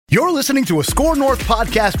You're listening to a Score North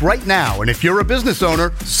podcast right now, and if you're a business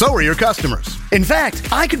owner, so are your customers. In fact,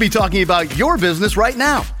 I could be talking about your business right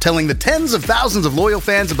now, telling the tens of thousands of loyal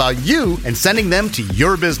fans about you and sending them to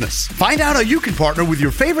your business. Find out how you can partner with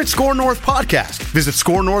your favorite Score North podcast. Visit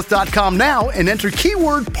scorenorth.com now and enter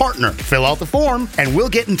keyword partner. Fill out the form, and we'll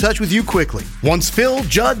get in touch with you quickly. Once Phil,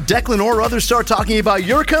 Judd, Declan, or others start talking about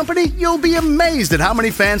your company, you'll be amazed at how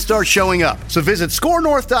many fans start showing up. So visit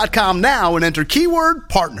scorenorth.com now and enter keyword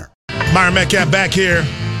partner. Myron Metcalf back here,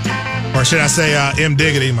 or should I say M.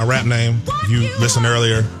 Diggity, my rap name, if you listened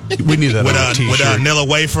earlier. We need that with on a t-shirt. With Nilla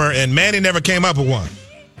Wafer, and Manny never came up with one.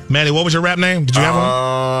 Manny, what was your rap name? Did you have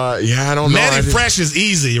one? Yeah, I don't know. Manny Fresh is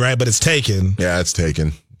easy, right? But it's taken. Yeah, it's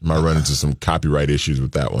taken. Might run into some copyright issues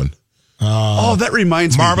with that one. That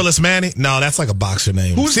reminds me. Marvelous Manny? No, that's like a boxer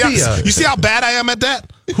name. Who's you see how bad I am at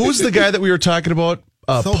that? Who's the guy that we were talking about?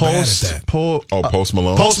 Post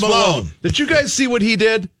Malone. Post Malone. Did you guys see what he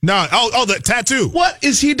did? No. The tattoo. What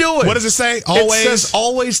is he doing? What does it say? Always. It says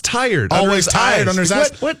always tired. Always tired under his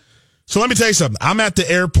eyes. What? So let me tell you something. I'm at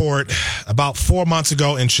the airport about 4 months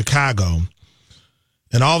ago in Chicago,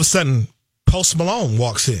 and all of a sudden, Post Malone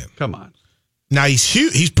walks in. Come on. Now, he's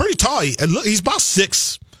huge. He's pretty tall. He's about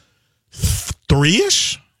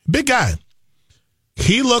 6'3"-ish. Big guy.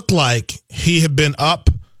 He looked like he had been up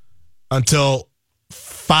until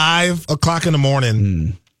 5 o'clock in the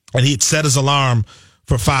morning, and he'd set his alarm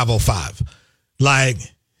for 5:05. Like,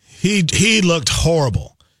 he looked horrible.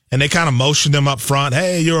 And they kind of motioned him up front.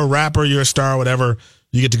 Hey, you're a rapper, you're a star, whatever.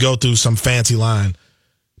 You get to go through some fancy line.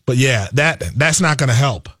 But yeah, that's not going to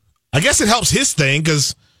help. I guess it helps his thing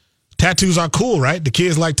because tattoos are cool, right? The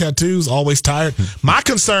kids like tattoos, always tired. My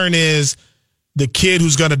concern is the kid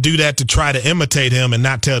who's going to do that to try to imitate him and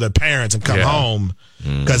not tell their parents and come home.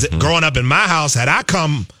 Because growing up in my house, had I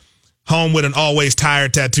come home with an always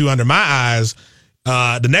tired tattoo under my eyes,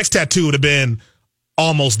 the next tattoo would have been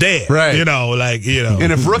almost dead. Right.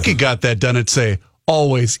 And if Rookie got that done, it'd say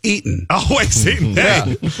always eaten. Always eaten.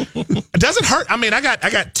 Hey. It doesn't hurt. I mean, I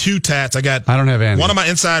got 2 tats. I don't have any. One on my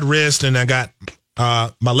inside wrist, and I got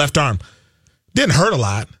my left arm. Didn't hurt a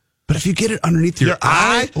lot. But if you get it underneath your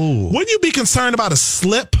eye, wouldn't you be concerned about a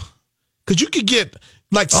slip? Because you could get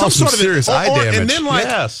some sort of serious eye damage. And then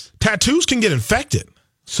tattoos can get infected.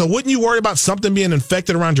 So wouldn't you worry about something being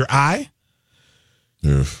infected around your eye?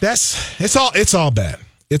 Yeah. It's all bad.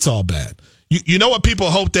 It's all bad. You know what people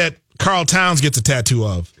hope that Karl Towns gets a tattoo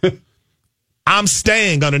of? I'm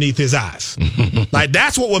staying underneath his eyes. Like,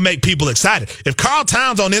 that's what would make people excited. If Karl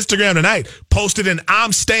Towns on Instagram tonight posted an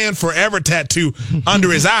I'm staying forever tattoo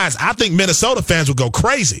under his eyes, I think Minnesota fans would go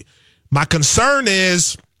crazy. My concern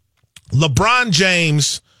is LeBron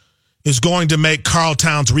James is going to make Karl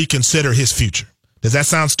Towns reconsider his future. Does that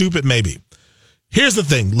sound stupid? Maybe. Here's the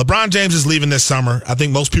thing. LeBron James is leaving this summer. I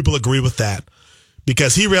think most people agree with that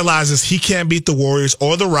because he realizes he can't beat the Warriors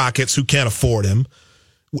or the Rockets, who can't afford him,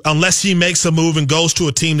 unless he makes a move and goes to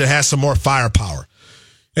a team that has some more firepower.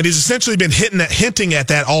 And he's essentially been hinting at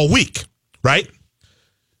that all week, right?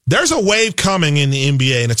 There's a wave coming in the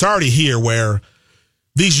NBA, and it's already here, where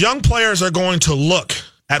these young players are going to look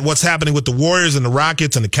at what's happening with the Warriors and the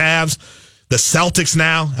Rockets and the Cavs, the Celtics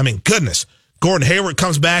now. I mean, goodness. Gordon Hayward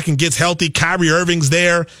comes back and gets healthy. Kyrie Irving's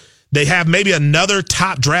there. They have maybe another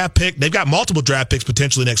top draft pick. They've got multiple draft picks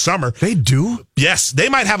potentially next summer. They do? Yes. They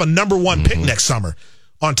might have a number 1 pick next summer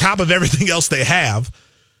on top of everything else they have.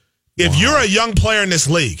 If you're a young player in this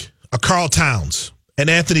league, a Karl Towns, an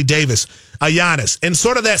Anthony Davis, a Giannis, and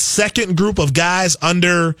sort of that second group of guys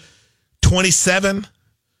under 27,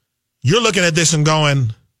 you're looking at this and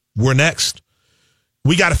going, we're next.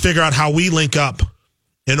 We got to figure out how we link up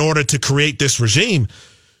in order to create this regime.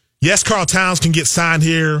 Yes, Karl Towns can get signed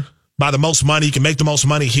here by the most money. He can make the most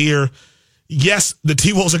money here. Yes, the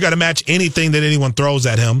T-Wolves are going to match anything that anyone throws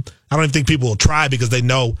at him. I don't even think people will try because they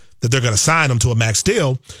know that they're going to sign him to a max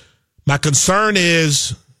deal. My concern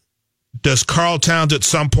is, does Karl Towns at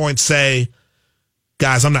some point say,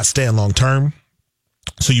 guys, I'm not staying long term,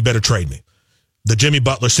 so you better trade me? The Jimmy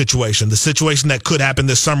Butler situation, the situation that could happen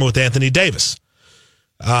this summer with Anthony Davis.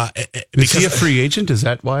 Is he a free agent? Is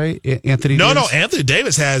that why Anthony Davis? No, Anthony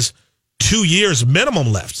Davis has 2 years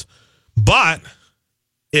minimum left. But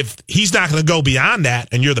if he's not going to go beyond that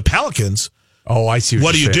and you're the Pelicans, I see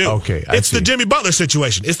what do you do? Okay, it's the Jimmy Butler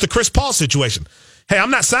situation. It's the Chris Paul situation. Hey,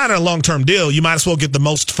 I'm not signing a long-term deal. You might as well get the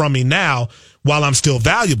most from me now while I'm still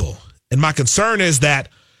valuable. And my concern is that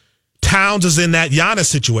Towns is in that Giannis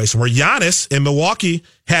situation where Giannis in Milwaukee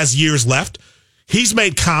has years left. He's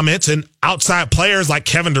made comments, and outside players like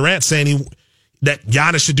Kevin Durant saying that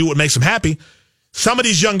Giannis should do what makes him happy. Some of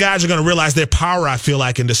these young guys are going to realize their power, I feel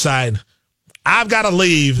like, and decide, I've got to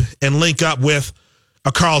leave and link up with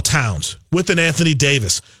a Karl Towns, with an Anthony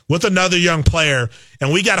Davis, with another young player,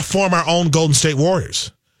 and we got to form our own Golden State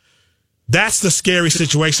Warriors. That's the scary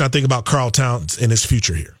situation I think about Karl Towns in his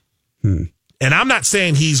future here. And I'm not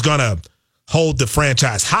saying he's going to hold the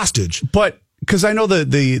franchise hostage. But because I know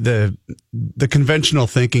the conventional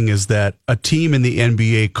thinking is that a team in the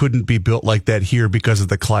NBA couldn't be built like that here because of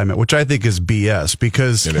the climate, which I think is BS.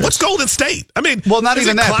 Because what's Golden State? I mean, well, not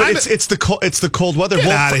even that, but it's the cold weather. Get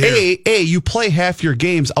out of here. A, you play half your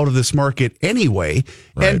games out of this market anyway,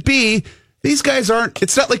 right. And B, these guys aren't.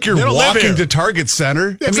 It's not like you're walking to Target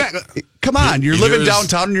Center. Exactly. I mean, come on, you're living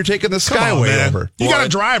downtown and you're taking the Skyway over. You got a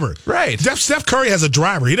driver, right? Steph Curry has a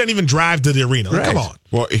driver. He doesn't even drive to the arena. Right. Come on.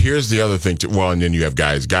 Well, here's the other thing. Well, and then you have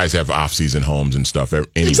guys. Guys have off-season homes and stuff. Anyway,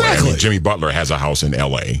 exactly. I mean, Jimmy Butler has a house in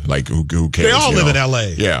L.A. Like who cares? They all live in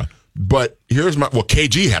L.A. Yeah. But here's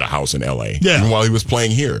KG had a house in L.A. Yeah. Even while he was playing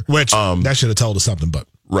here. Which that should have told us something. But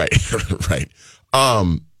right.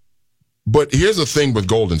 But here's the thing with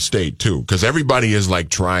Golden State, too, because everybody is like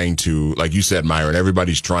trying to, like you said, Myron,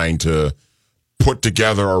 everybody's trying to put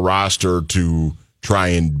together a roster to try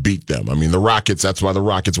and beat them. I mean, the Rockets, that's why the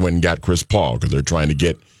Rockets went and got Chris Paul, because they're trying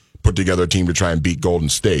to put together a team to try and beat Golden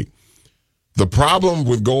State. The problem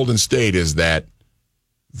with Golden State is that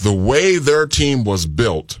the way their team was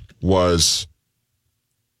built was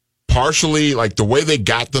partially, like the way they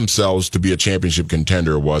got themselves to be a championship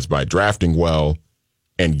contender was by drafting well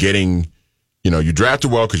and getting, you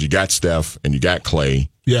drafted well because you got Steph and you got Clay.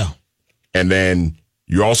 Yeah. And then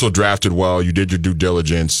you also drafted well, you did your due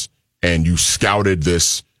diligence, and you scouted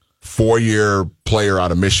this 4-year player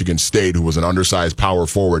out of Michigan State who was an undersized power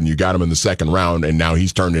forward, and you got him in the second round, and now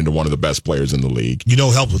he's turned into one of the best players in the league. You know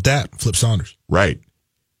who helped with that? Flip Saunders. Right.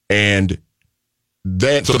 And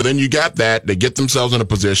then you got that. They get themselves in a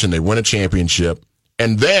position, they win a championship,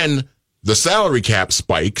 and then the salary cap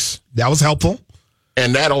spikes. That was helpful.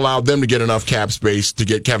 And that allowed them to get enough cap space to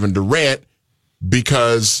get Kevin Durant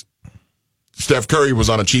because Steph Curry was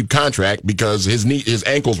on a cheap contract because his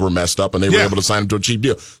ankles were messed up and they were able to sign him to a cheap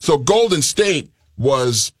deal. So Golden State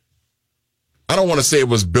was, I don't want to say it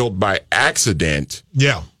was built by accident.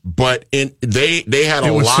 Yeah. But they had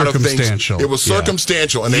a lot of things. It was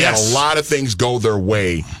circumstantial, and they had a lot of things go their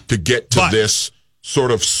way to get to this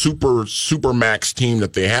sort of super max team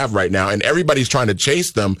that they have right now, and everybody's trying to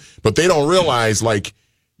chase them, but they don't realize like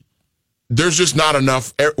there's just not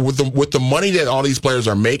enough with the money that all these players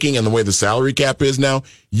are making and the way the salary cap is now.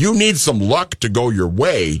 You need some luck to go your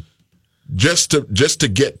way just to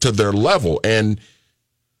get to their level, and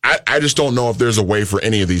I just don't know if there's a way for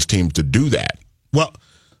any of these teams to do that. Well,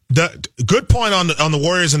 the good point on the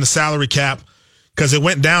Warriors and the salary cap, because it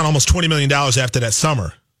went down almost $20 million after that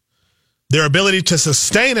summer. Their ability to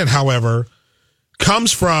sustain it, however,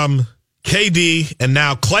 comes from KD and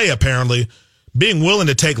now Clay apparently being willing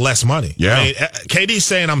to take less money. Yeah. I mean, KD's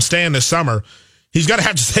saying, I'm staying this summer. He's going to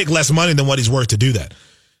have to take less money than what he's worth to do that.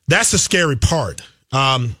 That's the scary part.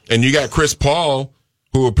 And you got Chris Paul,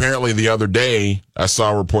 who apparently the other day, I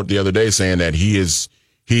saw a report the other day saying that he's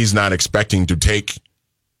not expecting to take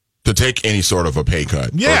any sort of a pay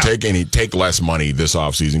cut or take less money this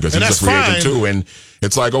offseason because he's a free agent too. And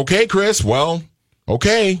it's like, okay, Chris, well,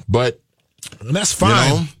 okay, but and that's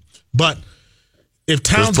fine. But if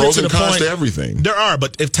Towns gets to the point, to everything. There are,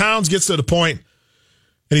 but if Towns gets to the point,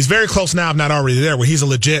 and he's very close now, if not already there, where he's a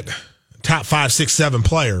legit top 5, 6, 7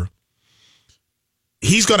 player,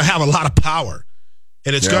 he's going to have a lot of power.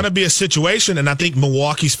 And it's going to be a situation, and I think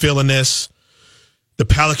Milwaukee's feeling this. The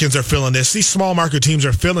Pelicans are feeling this. These small market teams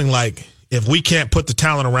are feeling like if we can't put the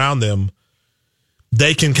talent around them,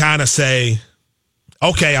 they can kind of say,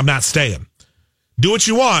 okay, I'm not staying. Do what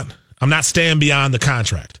you want. I'm not staying beyond the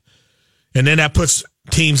contract. And then that puts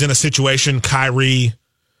teams in a situation, Kyrie,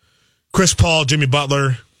 Chris Paul, Jimmy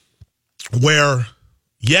Butler, where,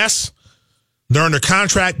 yes, they're under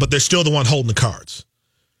contract, but they're still the one holding the cards.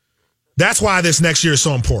 That's why this next year is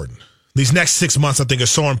so important. These next 6 months, I think, are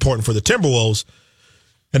so important for the Timberwolves.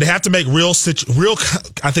 And they have to make real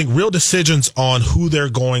decisions on who they're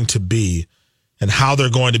going to be and how they're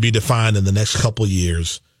going to be defined in the next couple of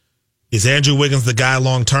years. Is Andrew Wiggins the guy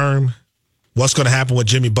long term? What's going to happen with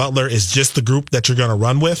Jimmy Butler? Is just the group that you're going to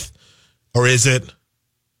run with? Or is it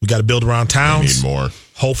we got to build around Towns? We need more.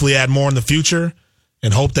 Hopefully add more in the future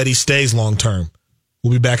and hope that he stays long term.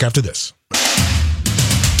 We'll be back after this.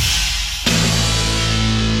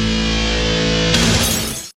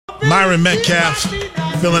 Myron Metcalf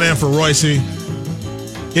filling in for Royce.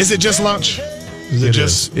 Is it just lunch?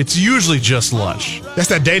 It's usually just lunch. That's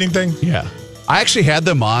that dating thing? Yeah. I actually had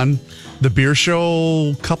them on the beer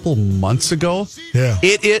show a couple months ago. Yeah.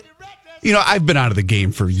 I've been out of the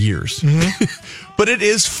game for years, but it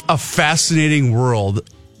is a fascinating world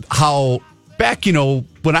how back,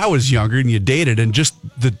 when I was younger and you dated and just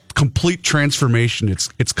the complete transformation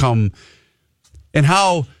it's come and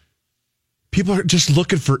how people are just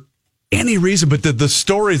looking for any reason. But the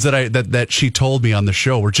stories that she told me on the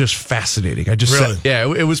show were just fascinating. I just really?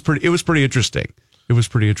 It was pretty interesting. It was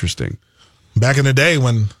pretty interesting. Back in the day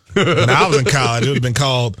when I was in college, it would have been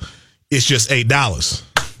called "It's Just $8."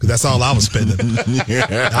 Because that's all I was spending.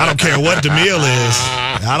 I don't care what the meal is.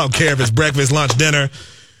 I don't care if it's breakfast, lunch, dinner,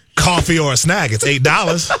 coffee, or a snack. It's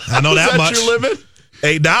 $8. I know that much. Your limit?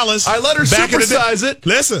 $8. I let her supersize it.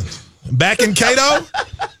 Listen, back in Cato,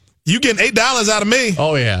 you getting $8 out of me.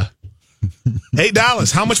 Oh, yeah.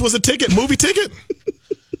 $8. How much was a ticket? Movie ticket?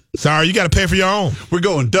 Sorry, you got to pay for your own. We're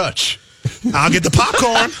going Dutch. I'll get the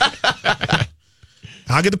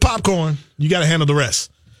popcorn. You got to handle the rest.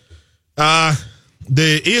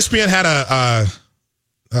 The ESPN had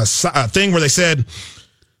a thing where they said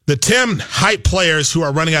the 10 hype players who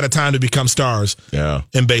are running out of time to become stars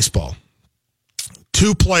in baseball.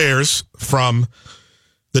 2 players from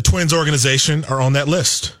the Twins organization are on that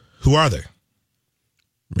list. Who are they?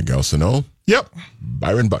 Miguel Sano. Yep.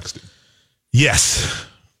 Byron Buxton. Yes.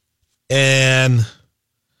 And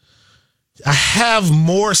I have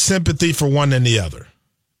more sympathy for one than the other.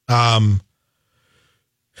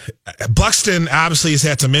 Buxton obviously has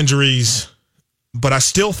had some injuries, but I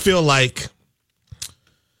still feel like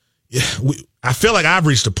I've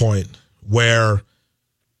reached a point where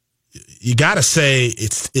you got to say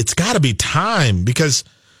it's got to be time, because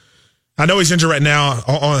I know he's injured right now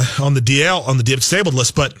on the DL, on the disabled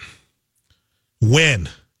list, but when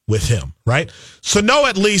with him, right? So no,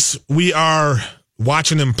 at least we are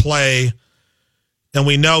watching him play, and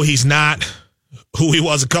we know he's not who he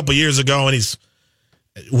was a couple years ago, and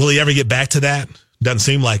will he ever get back to that? Doesn't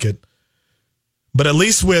seem like it. But at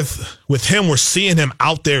least with him, we're seeing him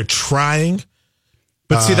out there trying.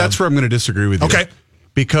 But see, that's where I'm going to disagree with you. Okay.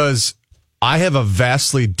 Because I have a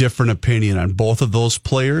vastly different opinion on both of those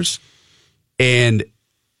players. And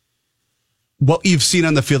what you've seen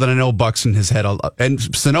on the field, and I know Buxton has had,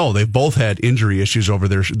 and Sano, they've both had injury issues over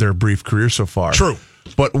their brief career so far. True.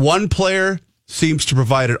 But one player seems to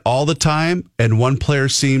provide it all the time, and one player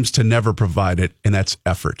seems to never provide it, and that's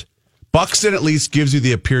effort. Buxton at least gives you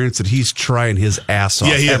the appearance that he's trying his ass off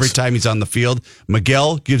every time he's on the field.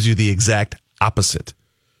 Miguel gives you the exact opposite,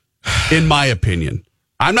 in my opinion.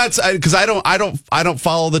 I'm not, because I don't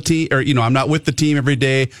follow the team, or I'm not with the team every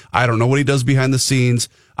day. I don't know what he does behind the scenes.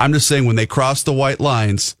 I'm just saying when they cross the white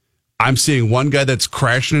lines, I'm seeing one guy that's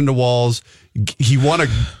crashing into walls. He won a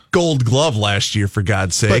Gold Glove last year, for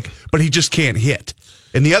God's sake, but he just can't hit.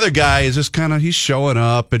 And the other guy is just he's showing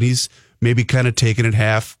up, and he's maybe kind of taking it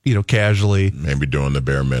half, casually. Maybe doing the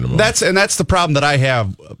bare minimum. That's the problem that I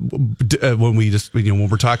have when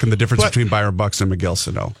we're talking the difference between Byron Buxton and Miguel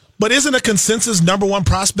Sano. But isn't a consensus number one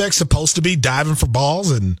prospect supposed to be diving for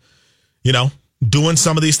balls and, doing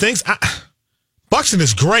some of these things? Buxton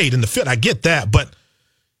is great in the field. I get that, but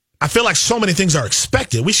I feel like so many things are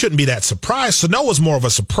expected. We shouldn't be that surprised. Sano was more of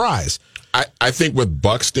a surprise. I think with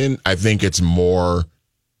Buxton, I think it's more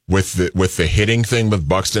with the hitting thing with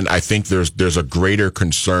Buxton. I think there's a greater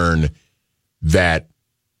concern that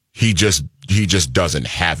he just doesn't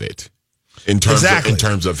have it in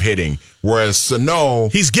terms of hitting. Whereas Sano,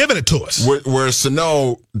 he's giving it to us. Whereas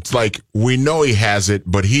Sano, it's like we know he has it,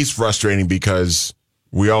 but he's frustrating because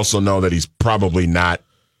we also know that he's probably not.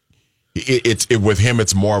 With him,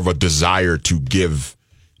 it's more of a desire to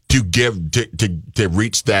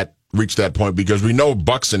reach that point, because we know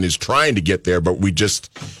Buxton is trying to get there, but we just.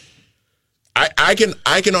 I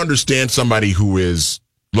can understand somebody who is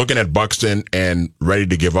looking at Buxton and ready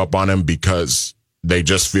to give up on him because they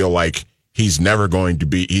just feel like he's never going to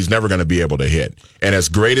be able to hit. And as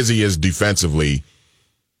great as he is defensively,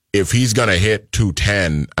 if he's going to hit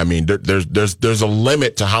 210, I mean, there's a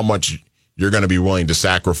limit to how much you're going to be willing to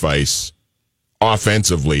sacrifice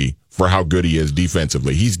offensively for how good he is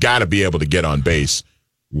defensively. He's got to be able to get on base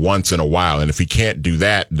once in a while. And if he can't do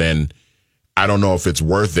that, then I don't know if it's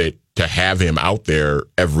worth it to have him out there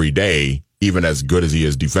every day, even as good as he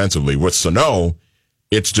is defensively. With Sano,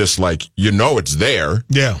 it's just like, it's there.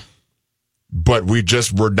 Yeah. But we're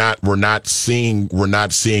not seeing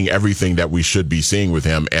everything that we should be seeing with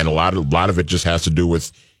him, and a lot of it just has to do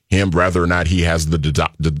with him, whether or not he has the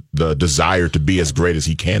desire to be as great as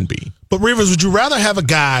he can be. But Rivers, would you rather have a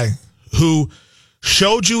guy who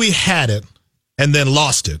showed you he had it and then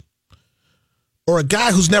lost it, or a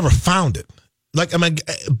guy who's never found it? Like,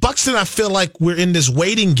 Buxton, I feel like we're in this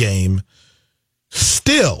waiting game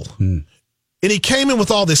still. And he came in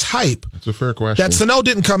with all this hype. That's a fair question. That Sano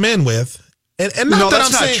didn't come in with. And not that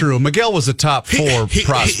that's I'm not true. Miguel was a top 4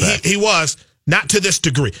 prospect. He was, not to this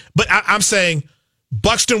degree. But I'm saying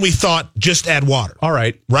Buxton, we thought, just add water. All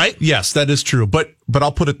right. Right? Yes, that is true. But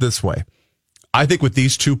I'll put it this way. I think with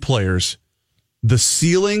these two players, the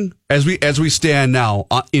ceiling, as we stand now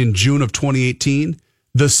in June of 2018,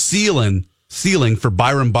 the ceiling for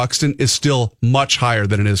Byron Buxton is still much higher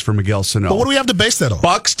than it is for Miguel Sano. But what do we have to base that on?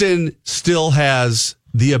 Buxton still has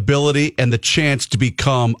the ability and the chance to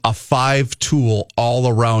become a 5-tool,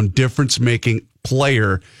 all-around, difference-making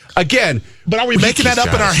player. Again, but are we making that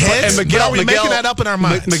up in our heads? And Miguel, are we making that up in our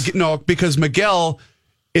minds? No, because Miguel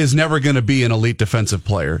is never going to be an elite defensive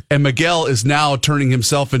player. And Miguel is now turning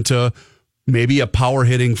himself into maybe a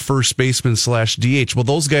power-hitting first baseman / DH. Well,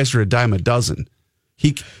 those guys are a dime a dozen.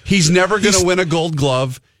 He's never going to win a Gold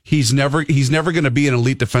Glove. He's never going to be an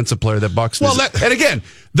elite defensive player that Buxton is. And again,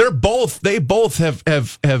 they both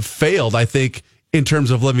have failed, I think, in terms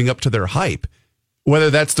of living up to their hype. Whether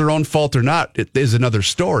that's their own fault or not, it is another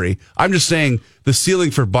story. I'm just saying the ceiling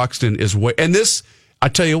for Buxton is way. And this, I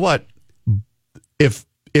tell you what, if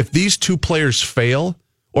these two players fail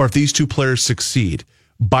or if these two players succeed,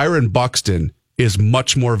 Byron Buxton is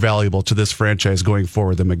much more valuable to this franchise going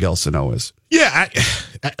forward than Miguel Sano is. Yeah,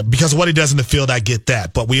 because of what he does in the field, I get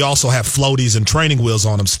that. But we also have floaties and training wheels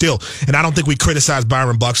on him still. And I don't think we criticize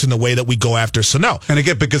Byron Buxton the way that we go after Sano. And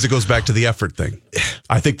again, because it goes back to the effort thing.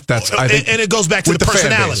 And it goes back to the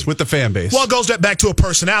personality. With the fan base. Well, it goes back to a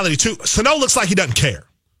personality, too. Sano looks like he doesn't care,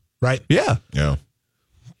 right? Yeah.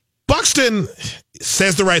 Buxton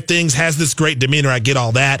says the right things, has this great demeanor. I get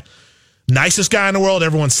all that. Nicest guy in the world,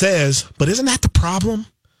 everyone says. But isn't that the problem?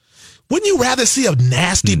 Wouldn't you rather see a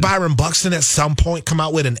nasty Byron Buxton at some point come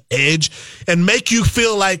out with an edge and make you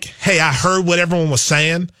feel like, hey, I heard what everyone was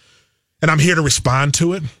saying, and I'm here to respond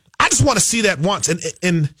to it? I just want to see that once,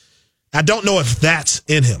 and I don't know if that's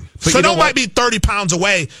in him. But Sano might be 30 pounds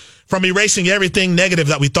away from erasing everything negative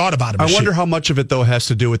that we thought about him. I wonder how much of it, though, has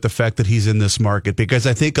to do with the fact that he's in this market, because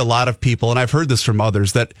I think a lot of people, and I've heard this from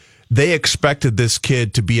others, that they expected this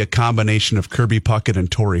kid to be a combination of Kirby Puckett and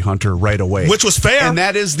Torrey Hunter right away. Which was fair. And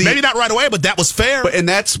that is maybe not right away, but that was fair. And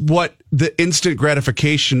that's what the instant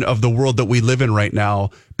gratification of the world that we live in right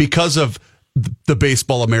now, because of the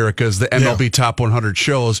Baseball Americas, the MLB Top 100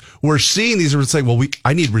 shows, we're seeing these and saying, well,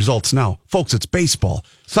 I need results now. Folks, it's baseball.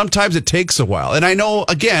 Sometimes it takes a while. And I know,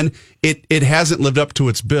 again, it hasn't lived up to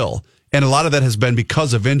its bill. And a lot of that has been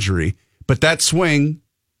because of injury. But that swing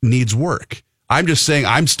needs work. I'm just saying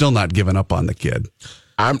I'm still not giving up on the kid.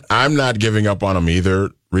 I'm not giving up on him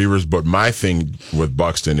either, Reavers, but my thing with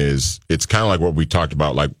Buxton is it's kind of like what we talked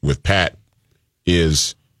about like with Pat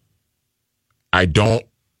is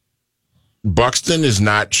Buxton is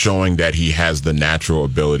not showing that he has the natural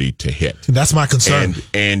ability to hit. That's my concern.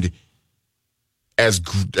 And as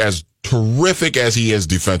terrific as he is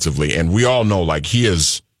defensively, and we all know like he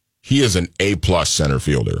is an A+ center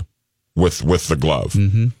fielder with the glove.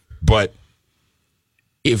 Mm-hmm. But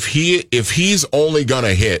if he's only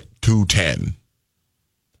gonna hit 210,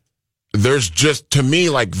 there's just, to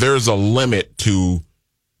me, like there's a limit to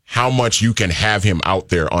how much you can have him out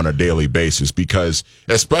there on a daily basis, because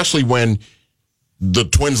especially when the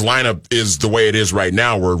Twins lineup is the way it is right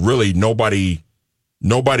now, where really nobody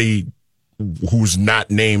who's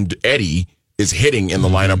not named Eddie is hitting in the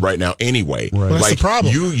lineup right now anyway. Right. Well, that's the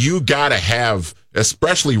problem. You gotta have,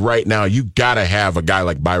 especially right now, you gotta have a guy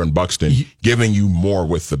like Byron Buxton giving you more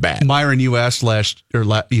with the bat. Myron, you asked just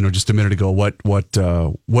a minute ago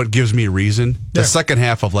what gives me reason. The second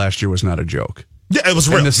half of last year was not a joke. Yeah, it was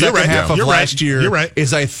real. And the second half of last year You're right.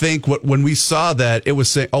 is, I think, when we saw that, it was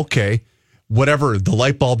saying, okay, whatever, the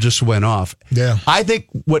light bulb just went off. Yeah. I think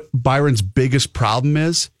what Byron's biggest problem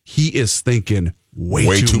is, he is thinking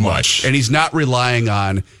way too much. And he's not relying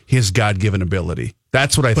on his God-given ability.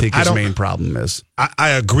 That's what I think his main problem is. I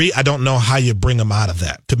agree. I don't know how you bring him out of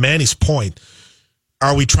that. To Manny's point,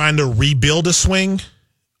 are we trying to rebuild a swing,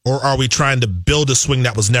 or are we trying to build a swing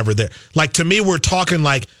that was never there? Like, to me, we're talking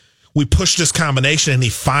like we push this combination and he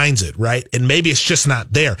finds it, right? And maybe it's just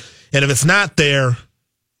not there. And if it's not there,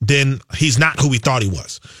 then he's not who we thought he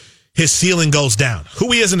was. His ceiling goes down.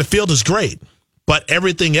 Who he is in the field is great, but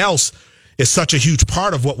everything else is such a huge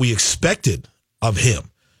part of what we expected of him.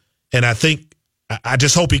 And I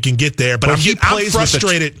just hope he can get there. But I'm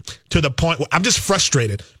frustrated to the point where I'm just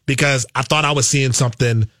frustrated because I thought I was seeing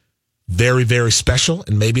something very, very special,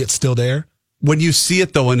 and maybe it's still there. When you see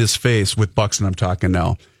it, though, in his face with Buxton, I'm talking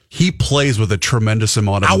now, he plays with a tremendous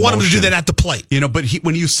amount of emotion. I want him to do that at the plate. But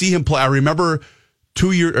when you see him play, I remember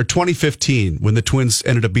 2015 when the Twins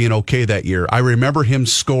ended up being okay that year. I remember him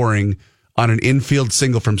scoring on an infield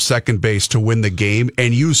single from second base to win the game,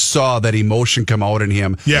 and you saw that emotion come out in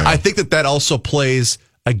him. Yeah. I think that also plays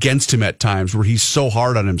against him at times where he's so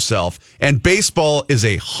hard on himself. And baseball is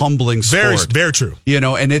a humbling sport. Very, very true.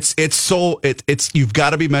 And it's you've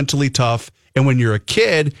got to be mentally tough. And when you're a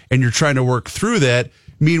kid and you're trying to work through that,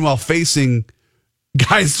 meanwhile facing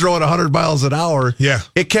guys throwing 100 miles an hour,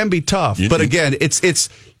 it can be tough. But again,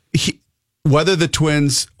 whether the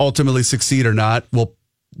Twins ultimately succeed or not will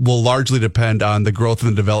largely depend on the growth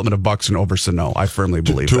and the development of Buxton over Sano. I firmly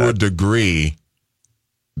believe that. To a degree,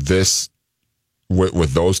 this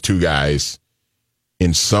with those two guys,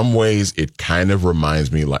 in some ways, it kind of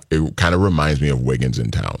reminds me of Wiggins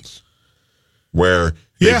and Towns, where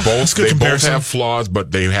they both have flaws,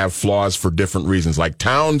 but they have flaws for different reasons. Like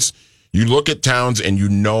Towns, you look at Towns and you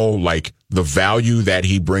know, like, the value that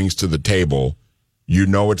he brings to the table, you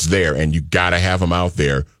know it's there, and you got to have him out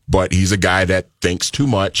there. But he's a guy that thinks too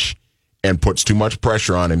much and puts too much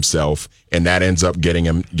pressure on himself, and that ends up getting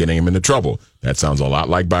him into trouble. That sounds a lot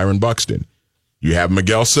like Byron Buxton. You have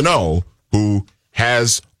Miguel Sano, who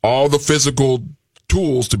has all the physical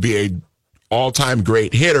tools to be a all-time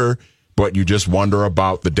great hitter, but you just wonder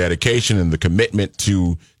about the dedication and the commitment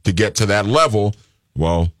to get to that level.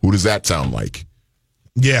 Well, who does that sound like?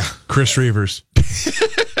 Yeah, Chris Reavers.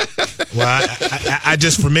 Well, I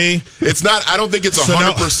just, for me, it's not. I don't think it's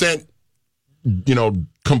 100%,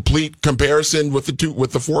 complete comparison with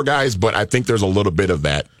the four guys, but I think there's a little bit of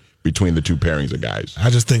that between the two pairings of guys. I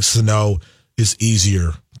just think Sano is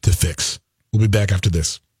easier to fix. We'll be back after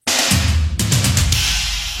this.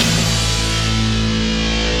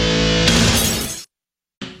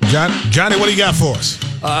 Johnny, what do you got for us?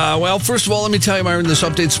 Well, first of all, let me tell you, Myron, this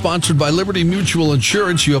update is sponsored by Liberty Mutual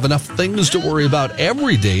Insurance. You have enough things to worry about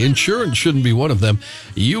every day. Insurance shouldn't be one of them.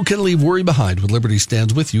 You can leave worry behind when Liberty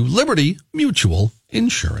stands with you. Liberty Mutual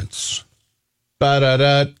Insurance. Twins,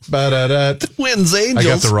 Angels. I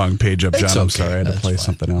got the wrong page up, John. Okay. I'm sorry. I had to play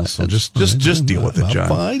something else. So just deal with it, John.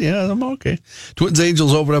 Fine. Yeah, I'm okay. Twins,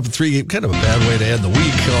 Angels open up a 3-game. Kind of a bad way to end the week.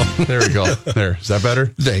 Oh. There we go. There. Is that better?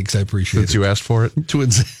 Thanks. I appreciate it. Since you asked for it.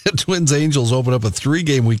 Twins, Angels open up a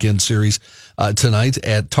 3-game weekend series tonight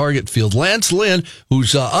at Target Field. Lance Lynn,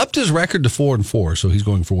 who's upped his record to 4-4, so he's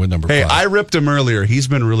going for win number 5. Hey, I ripped him earlier. He's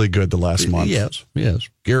been really good the last month. Yes.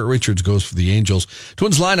 Garrett Richards goes for the Angels.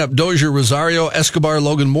 Twins lineup: Dozier, Rosario, Escobar,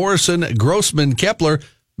 Logan Morrison, Grossman, Kepler,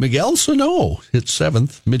 Miguel Sano hits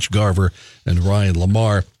 7th, Mitch Garver, and Ryan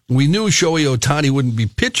Lamar. We knew Shohei Ohtani wouldn't be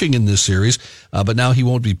pitching in this series, but now he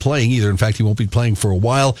won't be playing either. In fact, he won't be playing for a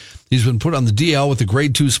while. He's been put on the DL with a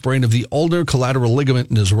grade 2 sprain of the ulnar collateral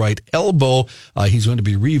ligament in his right elbow. He's going to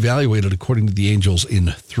be reevaluated, according to the Angels,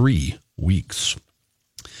 in 3 weeks.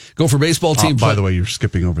 Go for baseball team. By the way, you're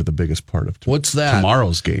skipping over the biggest part of what's that?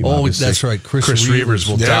 Tomorrow's game. Oh, obviously. That's right. Chris Reavers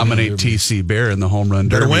will dominate TC Bear in the home run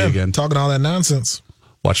derby again. Talking all that nonsense.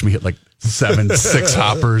 Watch me hit like 6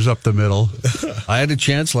 hoppers up the middle. I had a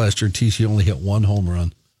chance last year. TC only hit 1 home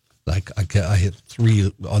run. I hit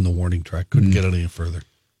 3 on the warning track. Couldn't get any further.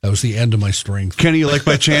 That was the end of my strength. Kenny, you like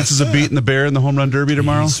my chances of beating the Bear in the home run derby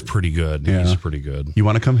tomorrow? He's pretty good. Yeah. He's pretty good. You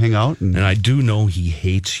want to come hang out? And I do know he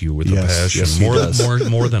hates you with a passion. Yes,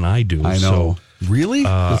 more than I do. I know. So, really?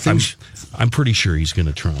 I'm pretty sure he's going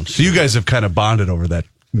to trounce. So you guys have kind of bonded over that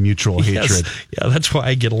mutual hatred. Yeah, that's why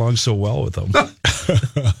I get along so well with him.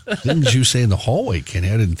 Didn't you say in the hallway, Kenny?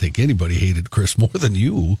 I didn't think anybody hated Chris more than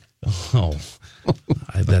you. Oh,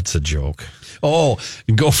 that's a joke. Oh,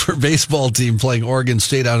 Gopher baseball team playing Oregon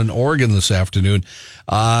State out in Oregon this afternoon.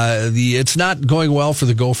 It's not going well for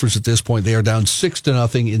the Gophers at this point. They are down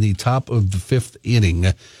 6-0 in the top of the 5th inning.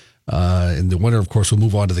 And the winner, of course, will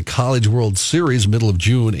move on to the College World Series middle of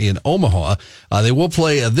June in Omaha. They will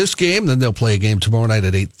play this game, then they'll play a game tomorrow night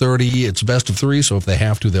at 8:30. It's best of 3, so if they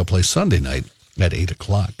have to, they'll play Sunday night at 8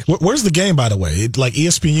 o'clock. Where's the game, by the way? Like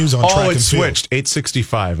ESPNU's on track and field. Oh, it switched.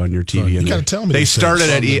 8:65 on your TV. You got to tell me. They started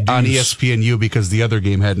on ESPNU because the other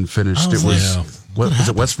game hadn't finished. It was was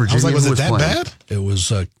it West Virginia? I was like, was it that bad? It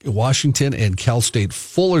was Washington and Cal State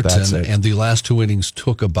Fullerton, and the last 2 innings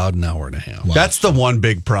took about an hour and a half. Wow. That's the one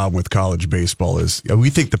big problem with college baseball is we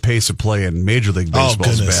think the pace of play in Major League Baseball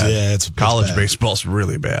is bad. Yeah, it's college baseball is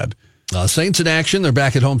really bad. Saints in action. They're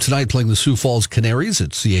back at home tonight playing the Sioux Falls Canaries at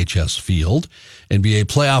CHS Field. NBA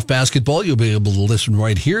playoff basketball, you'll be able to listen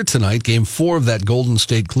right here tonight. Game 4 of that Golden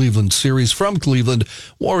State-Cleveland series from Cleveland.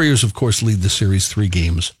 Warriors, of course, lead the series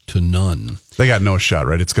 3-0. They got no shot,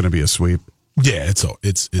 right? It's going to be a sweep. Yeah, it's over.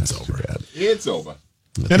 It's over.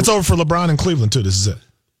 And it's over for LeBron in Cleveland, too. This is it.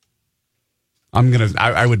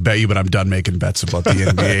 I would bet you, but I'm done making bets about the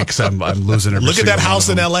NBA because I'm losing every Look at that house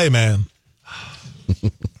in L.A., man.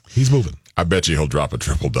 He's moving. I bet you he'll drop a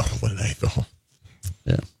triple-double tonight, though.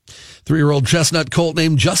 Yeah. 3-year-old chestnut colt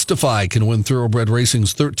named Justify can win Thoroughbred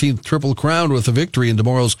Racing's 13th Triple Crown with a victory in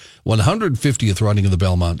tomorrow's 150th running of the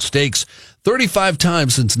Belmont Stakes. 35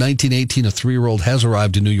 times since 1918, a 3-year-old has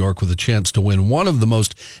arrived in New York with a chance to win one of the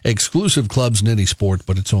most exclusive clubs in any sport,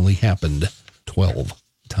 but it's only happened 12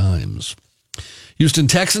 times. Houston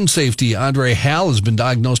Texans safety Fri Hr has been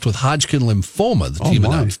diagnosed with Hodgkin lymphoma, the team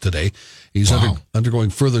announced today. He's undergoing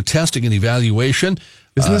further testing and evaluation.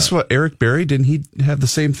 Isn't this what Eric Berry, didn't he have the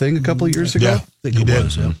same thing a couple of years ago? Yeah, I think he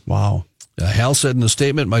did. Yeah. Wow. Hal said in a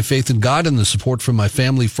statement, "My faith in God and the support from my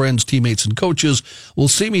family, friends, teammates, and coaches will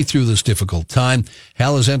see me through this difficult time."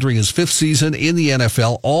 Hal is entering his 5th season in the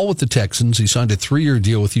NFL, all with the Texans. He signed a 3-year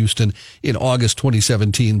deal with Houston in August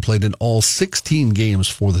 2017, played in all 16 games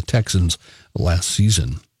for the Texans last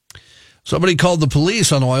season. Somebody called the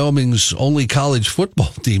police on Wyoming's only college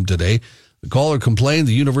football team today. The caller complained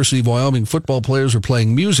the University of Wyoming football players were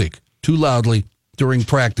playing music too loudly during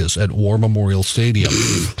practice at War Memorial Stadium.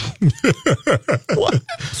 What?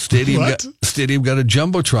 Stadium got a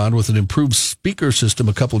Jumbotron with an improved speaker system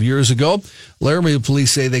a couple years ago. Laramie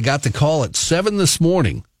police say they got the call at 7 this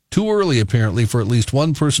morning. Too early, apparently, for at least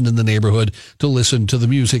one person in the neighborhood to listen to the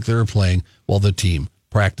music they were playing while the team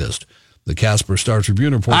practiced. The Casper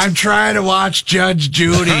Star-Tribune reports... I'm trying to watch Judge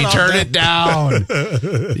Judy. Turn it down.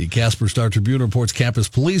 The Casper Star-Tribune reports campus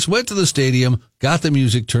police went to the stadium, got the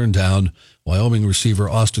music turned down. Wyoming receiver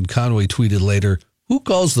Austin Conway tweeted later, "Who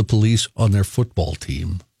calls the police on their football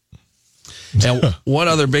team?" And one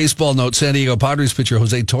other baseball note, San Diego Padres pitcher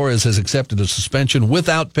Jose Torres has accepted a suspension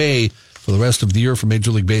without pay for the rest of the year from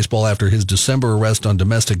Major League Baseball after his December arrest on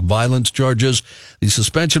domestic violence charges. The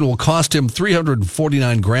suspension will cost him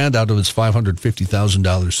 $349,000 out of his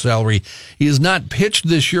 $550,000 salary. He has not pitched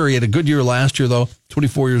this year. He had a good year last year, though.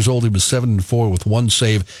 24 years old, he was 7-4 with 1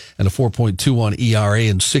 save and a 4.21 ERA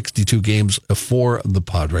in 62 games for the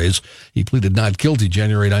Padres. He pleaded not guilty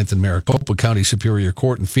January 9th in Maricopa County Superior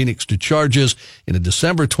Court in Phoenix to charges in a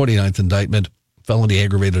December 29th indictment. Felony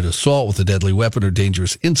aggravated assault with a deadly weapon or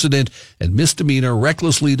dangerous incident, and misdemeanor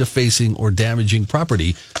recklessly defacing or damaging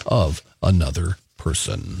property of another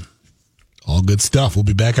person. All good stuff. We'll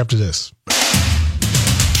be back after this.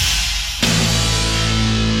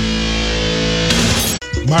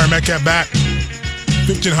 Myron Metcalf back.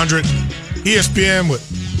 1500 ESPN with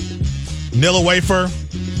Nilla Wafer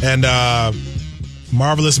and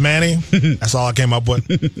Marvelous Manny. That's all I came up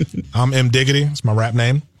with. I'm M. Diggity. It's my rap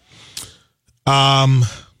name.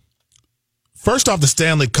 First off, the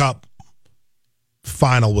Stanley Cup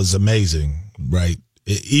final was amazing, right?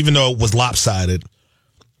 Even though it was lopsided.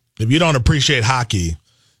 If you don't appreciate hockey,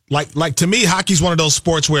 like to me, hockey's one of those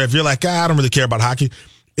sports where if you're like, I don't really care about hockey.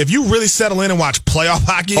 If you really settle in and watch playoff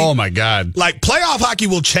hockey, oh my God, like playoff hockey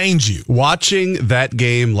will change you. Watching that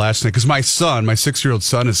game last night, because my 6-year-old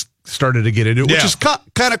son has started to get into it, which is kind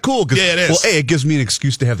of cool. Yeah, it is. Well, it gives me an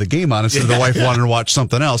excuse to have the game on instead of the wife wanting to watch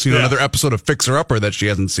something else. Another episode of Fixer Upper that she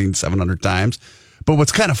hasn't seen 700 times. But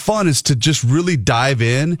what's kind of fun is to just really dive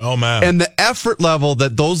in. Oh, man. And the effort level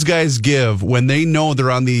that those guys give when they know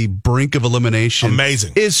they're on the brink of elimination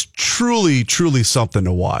is truly, truly something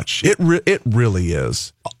to watch. It really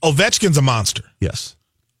is. Ovechkin's a monster. Yes.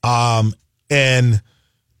 And in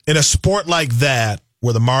a sport like that,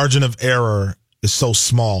 where the margin of error is so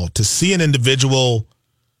small, to see an individual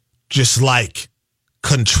just like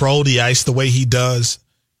control the ice the way he does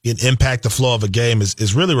and impact the flow of a game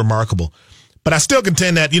is really remarkable. But I still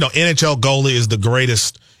contend that, NHL goalie is the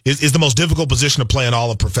greatest, is the most difficult position to play in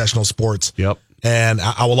all of professional sports. Yep. And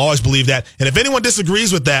I will always believe that. And if anyone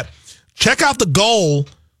disagrees with that, check out the goal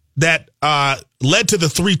that led to the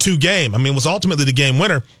 3-2 game. I mean, was ultimately the game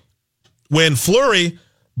winner when Fleury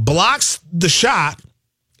blocks the shot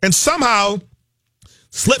and somehow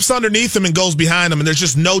slips underneath him and goes behind him. And there's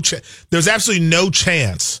just there's absolutely no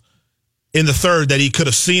chance in the third that he could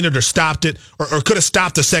have seen it or stopped it or could have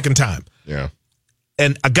stopped the second time. Yeah.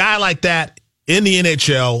 And a guy like that in the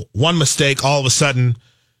NHL, one mistake, all of a sudden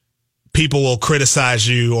people will criticize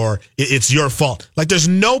you or it's your fault. Like there's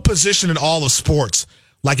no position in all of sports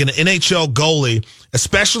like an NHL goalie,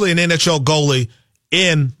 especially an NHL goalie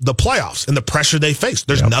in the playoffs and the pressure they face.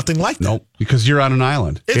 There's nothing like that. Nope, because you're on an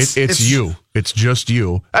island. It's you. It's just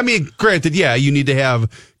you. I mean, granted, you need to have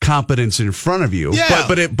competence in front of you. Yeah.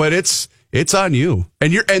 But it's on you.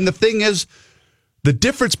 And the thing is, the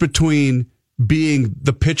difference between being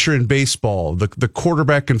the pitcher in baseball, the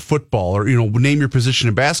quarterback in football, or name your position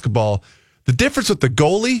in basketball, the difference with the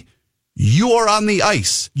goalie, you are on the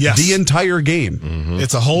ice the entire game. Mm-hmm.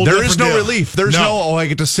 It's a whole There different is no deal. relief. There's no I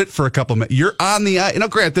get to sit for a couple minutes. You're on the ice.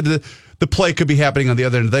 Granted, the play could be happening on the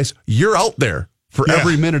other end of the ice. You're out there for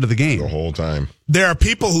every minute of the game. The whole time. There are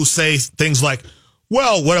people who say things like,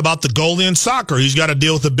 well, what about the goalie in soccer? He's got to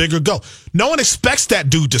deal with a bigger goal. No one expects that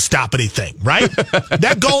dude to stop anything, right?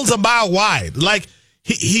 That goal's a mile wide. Like,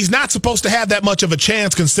 he's not supposed to have that much of a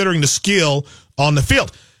chance considering the skill on the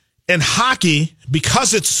field. In hockey,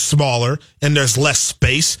 because it's smaller and there's less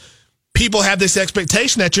space, people have this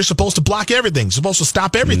expectation that you're supposed to block everything, supposed to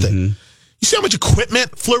stop everything. Mm-hmm. You see how much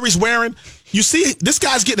equipment Fleury's wearing? You see, this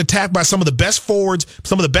guy's getting attacked by some of the best forwards,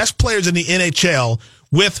 some of the best players in the NHL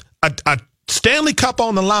with a Stanley Cup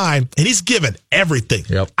on the line, and he's given everything.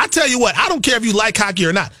 Yep. I tell you what, I don't care if you like hockey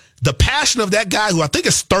or not. The passion of that guy, who I think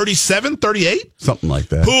is 37, 38. Something like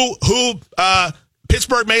that. Who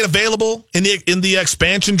Pittsburgh made available in the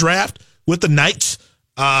expansion draft with the Knights,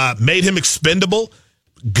 made him expendable,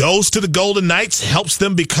 goes to the Golden Knights, helps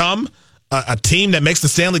them become a team that makes the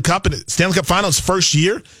Stanley Cup and Stanley Cup Finals first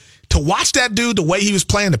year. To watch that dude, the way he was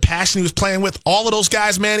playing, the passion he was playing with, all of those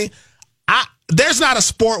guys, Manny, there's not a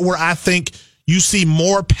sport where I think you see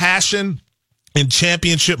more passion in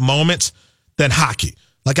championship moments than hockey.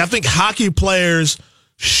 Like, I think hockey players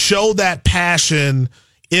show that passion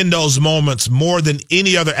in those moments more than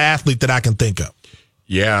any other athlete that I can think of.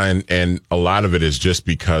 Yeah, and a lot of it is just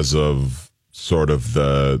because of sort of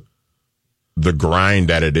the grind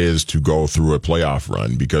that it is to go through a playoff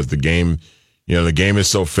run, because the game is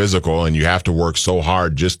so physical and you have to work so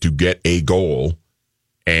hard just to get a goal,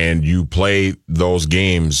 and you play those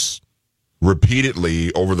games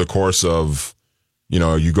repeatedly over the course of,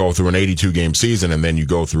 you go through an 82-game season, and then you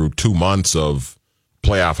go through 2 months of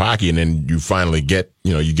playoff hockey, and then you finally get,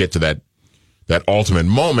 you get to that ultimate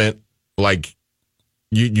moment. Like,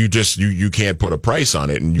 you can't put a price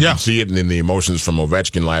on it, and you can see it in the emotions from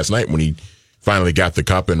Ovechkin last night when he finally got the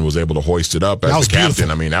cup and was able to hoist it up as the captain.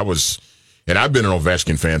 Beautiful. I mean, that was, and I've been an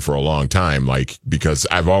Ovechkin fan for a long time, like, because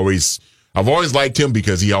I've always liked him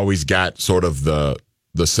because he always got sort of the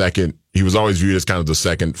second. He was always viewed as kind of the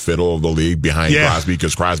second fiddle of the league behind Crosby,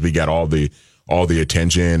 because Crosby got all the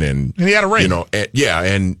attention, and he had a ring.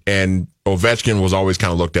 And Ovechkin was always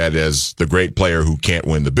kind of looked at as the great player who can't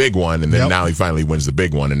win the big one, and then now he finally wins the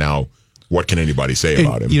big one, and now what can anybody say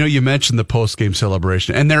about him? You mentioned the post-game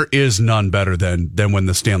celebration, and there is none better than when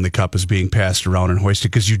the Stanley Cup is being passed around and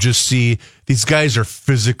hoisted, because you just see these guys are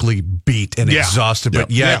physically beat and exhausted,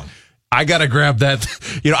 but yet I got to grab that.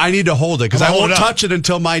 I need to hold it because I won't touch it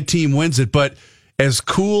until my team wins it. But as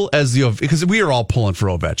cool as because we are all pulling for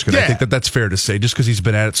Ovechkin. I think that's fair to say, just because he's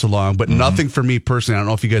been at it so long. But nothing for me personally. I don't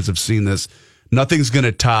know if you guys have seen this. Nothing's going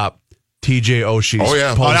to top TJ Oshie's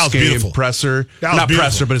post-game presser. Not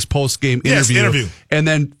presser, but his post-game interview. And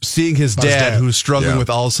then seeing his dad, who's struggling with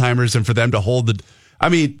Alzheimer's, and for them to hold the... I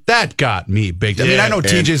mean, that got me big. I mean, I know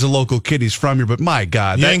TJ's a local kid. He's from here, but my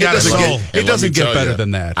God, it doesn't get better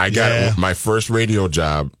than that. I got my first radio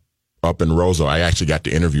job up in Roseau. I actually got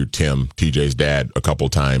to interview Tim, TJ's dad, a couple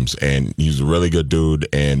times, and he's a really good dude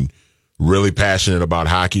and really passionate about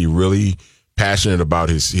hockey, really passionate about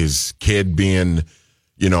his kid being,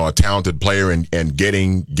 a talented player and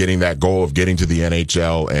getting that goal of getting to the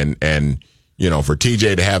NHL, and for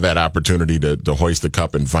TJ to have that opportunity to hoist the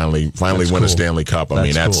cup and finally win a Stanley Cup. I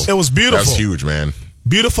mean, it was beautiful. That's huge, man.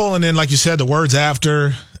 Beautiful. And then, like you said, the words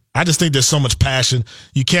after, I just think there's so much passion.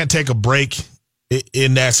 You can't take a break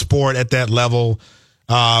in that sport at that level.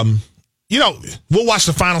 We'll watch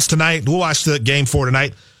the finals tonight. We'll watch the game 4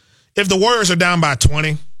 tonight. If the Warriors are down by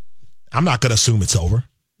 20, I'm not going to assume it's over.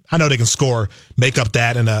 I know they can make up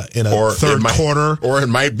that in a third quarter. Or it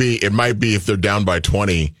might be if they're down by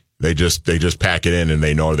 20, They just pack it in, and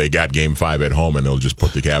they know they got Game 5 at home, and they'll just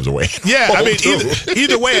put the Cavs away. Yeah, I mean,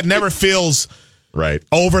 either way, it never feels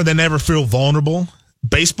over. They never feel vulnerable.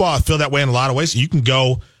 Baseball, I feel that way in a lot of ways. You can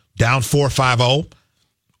go down 4-5-0,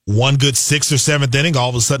 one good 6th or 7th inning, all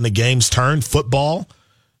of a sudden the game's turned. Football,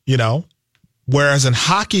 whereas in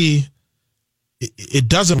hockey, it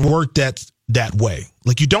doesn't work that way.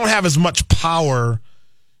 Like, you don't have as much power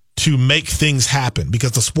to make things happen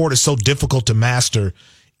because the sport is so difficult to master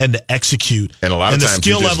and to execute. And a lot of times the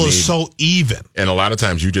skill level is so even. And a lot of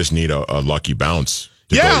times you just need a lucky bounce.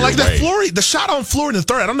 Like the shot on Fleury in the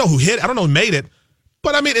third. I don't know who hit it. I don't know who made it.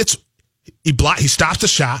 But, I mean, he stops the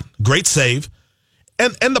shot. Great save.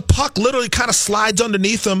 And the puck literally kind of slides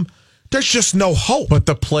underneath him. There's just no hope. But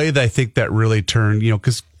the play that I think that really turned,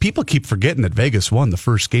 because people keep forgetting that Vegas won the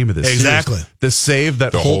first game of this series. Exactly. The save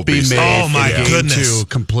that Holtby made in Game 2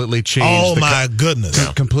 completely changed.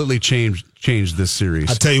 Completely changed this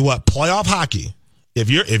series. I tell you what, playoff hockey, if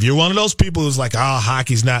you're one of those people who's like,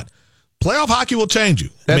 hockey's not, playoff hockey will change you.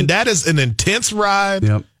 I mean, that is an intense ride.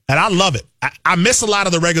 Yep. And I love it. I miss a lot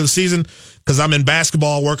of the regular season because I'm in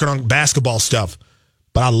basketball, working on basketball stuff.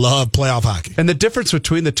 But I love playoff hockey. And the difference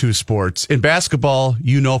between the two sports, in basketball,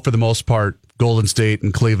 for the most part, Golden State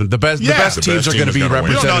and Cleveland, the best teams are going to be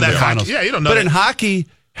represented in the finals. Yeah, you don't know. But in hockey,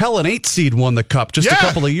 hell, an 8 seed won the cup just a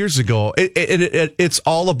couple of years ago. It's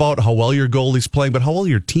all about how well your goalie's playing, but how well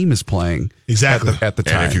your team is playing. Exactly. At the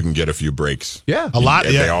time. And if you can get a few breaks. Yeah. A lot.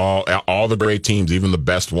 They all the great teams, even the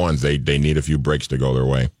best ones, they need a few breaks to go their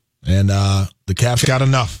way. And the Caps got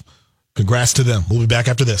enough. Congrats to them. We'll be back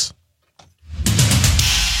after this.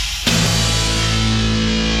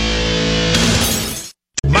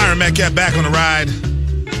 Myron Metcalf back on the ride,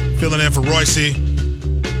 filling in for Royce,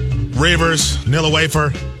 Reavers, Nilla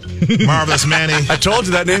Wafer, Marvelous Manny. I told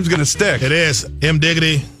you that name's going to stick. It is. M.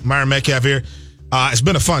 Diggity, Myron Metcalf here. It's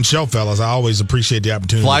been a fun show, fellas. I always appreciate the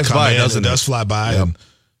opportunity Flies to come by, in. doesn't it? Does fly by, Yep. and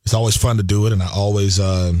it's always fun to do it, and I always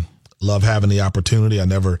love having the opportunity. I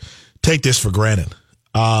never take this for granted.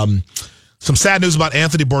 Some sad news about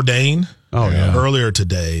Anthony Bourdain earlier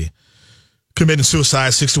today. Committing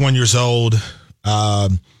suicide, 61 years old,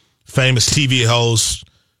 famous TV host,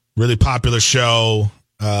 really popular show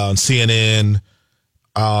on CNN.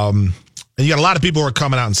 And you got a lot of people who are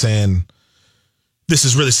coming out and saying, this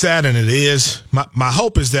is really sad, and it is. My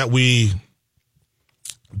hope is that we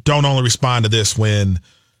don't only respond to this when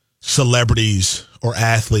celebrities or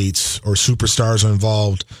athletes or superstars are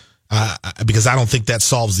involved, because I don't think that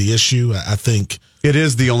solves the issue. I think it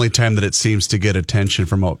is the only time that it seems to get attention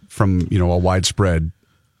from a widespread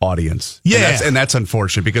audience. Yeah, and that's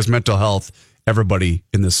unfortunate because mental health, everybody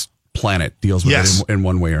in this planet deals with it in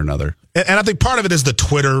one way or another. And I think part of it is the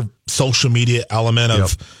Twitter, social media element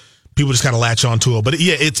of people just kind of latch onto it. But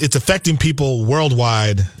it's affecting people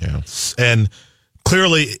worldwide. Yeah. And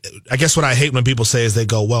clearly, I guess what I hate when people say is they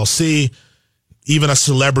go, well, see, even a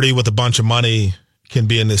celebrity with a bunch of money can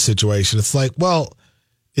be in this situation. It's like, well,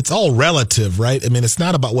 it's all relative, right? I mean, it's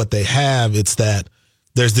not about what they have. It's that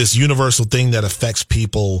there's this universal thing that affects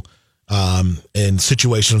people, and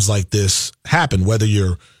situations like this happen, whether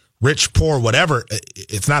you're rich, poor, whatever.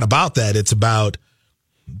 It's not about that. It's about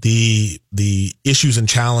the issues and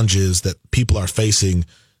challenges that people are facing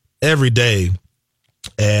every day.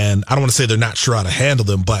 And I don't want to say they're not sure how to handle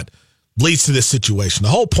them, but leads to this situation. The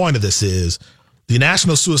whole point of this is the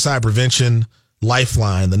National Suicide Prevention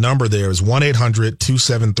Lifeline. The number there is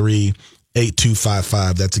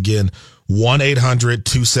 1-800-273-8255. That's again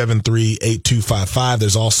 1-800-273-8255.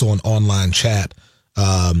 There's also an online chat,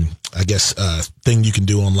 thing you can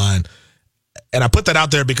do online. And I put that out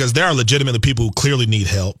there because there are legitimately people who clearly need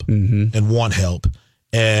help and want help.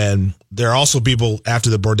 And there are also people after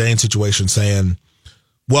the Bourdain situation saying,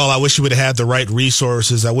 well, I wish you would have had the right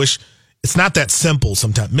resources. I wish it's not that simple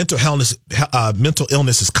sometimes. Mental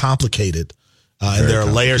illness is complicated. And there are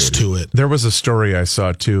layers to it. There was a story I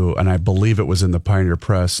saw, too, and I believe it was in the Pioneer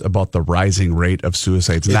Press, about the rising rate of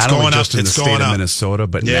suicides. Not only just in the state of Minnesota,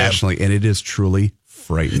 but nationally, and it is truly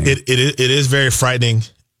frightening. It is very frightening.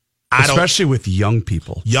 Especially with young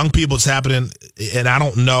people. Young people, it's happening, and I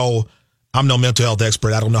don't know. I'm no mental health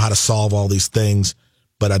expert. I don't know how to solve all these things,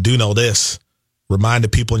 but I do know this. Remind the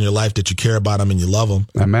people in your life that you care about them and you love them.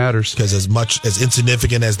 That matters. Because as much as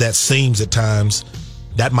insignificant as that seems at times,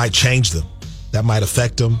 that might change them. That might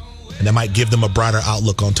affect them, and that might give them a brighter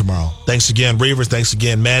outlook on tomorrow. Thanks again, Reavers. Thanks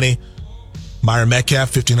again, Manny. Myron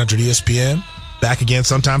Metcalf, 1500 ESPN. Back again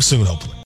sometime soon, hopefully.